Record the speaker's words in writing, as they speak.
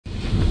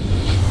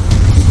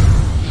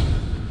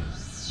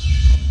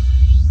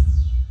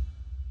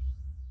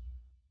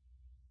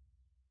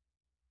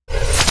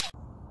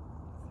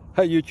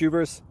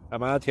YouTubers.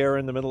 I'm out here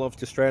in the middle of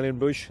the Australian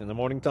bush in the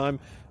morning time.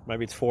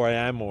 Maybe it's 4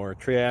 a.m. or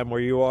 3 a.m. where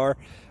you are.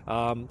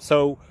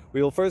 So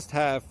we'll first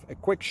have a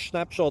quick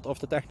snapshot of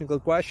the technical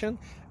question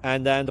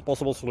and then the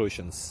possible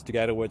solutions,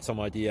 together with some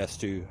ideas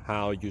to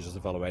how users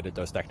evaluated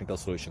those technical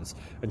solutions.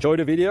 Enjoy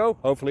the video.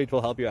 Hopefully it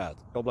will help you out.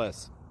 God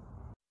bless.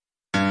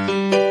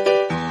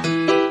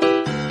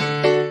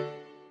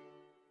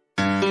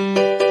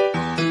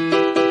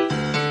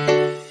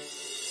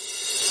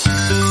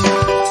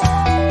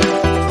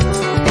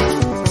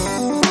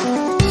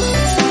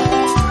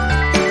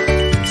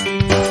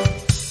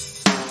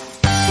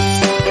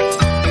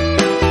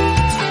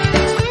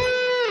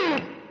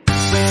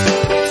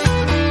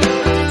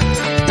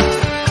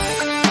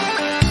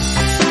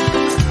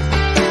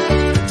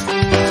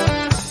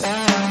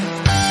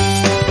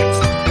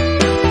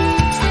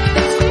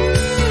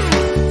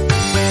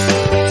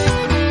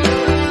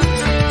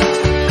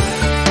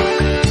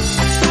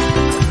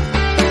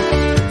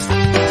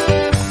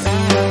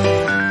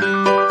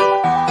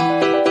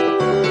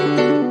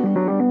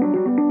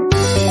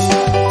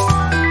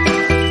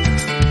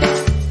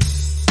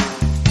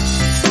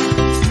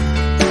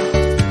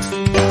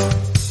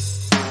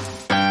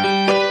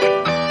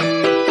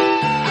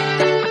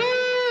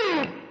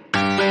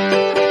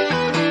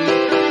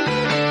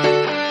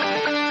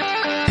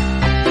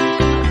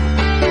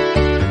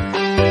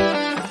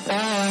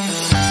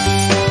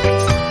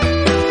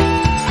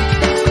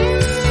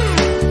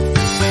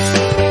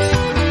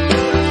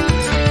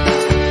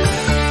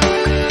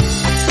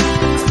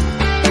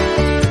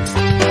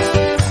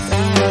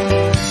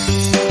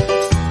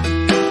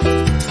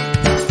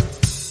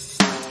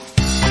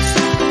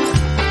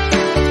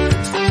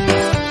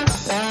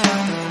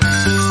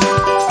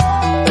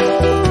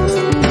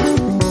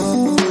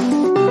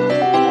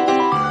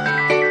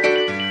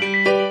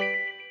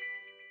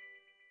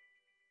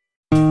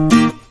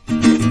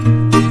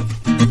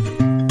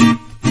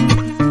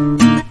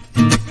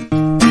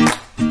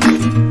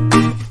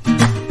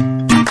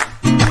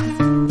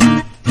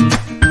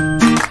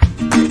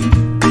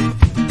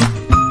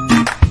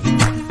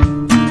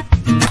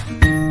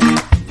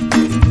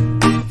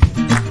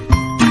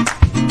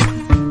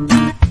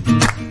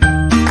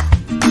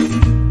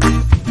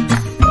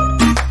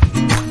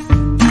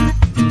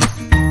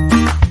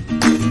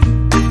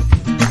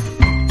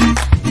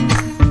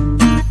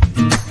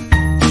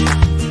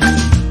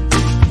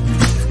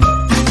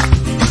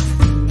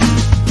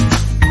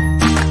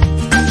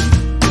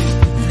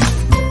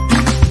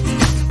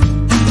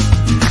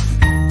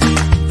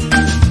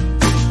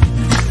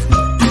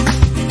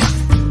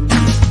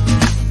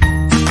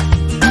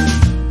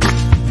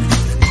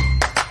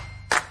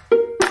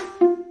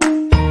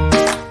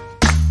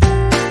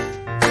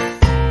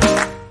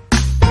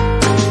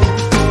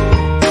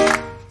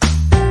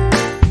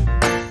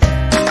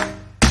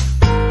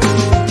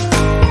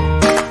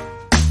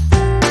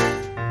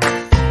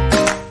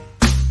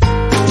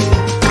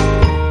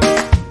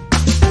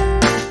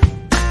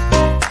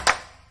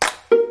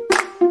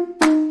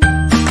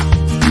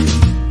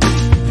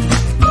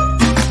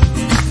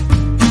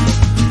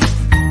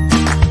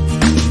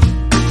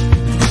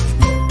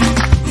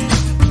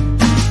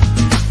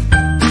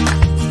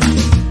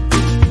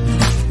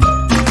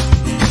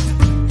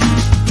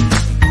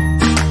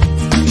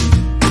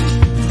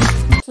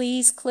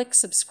 Please click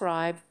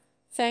subscribe.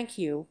 Thank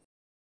you.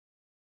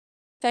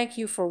 Thank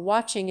you for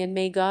watching, and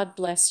may God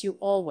bless you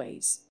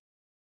always.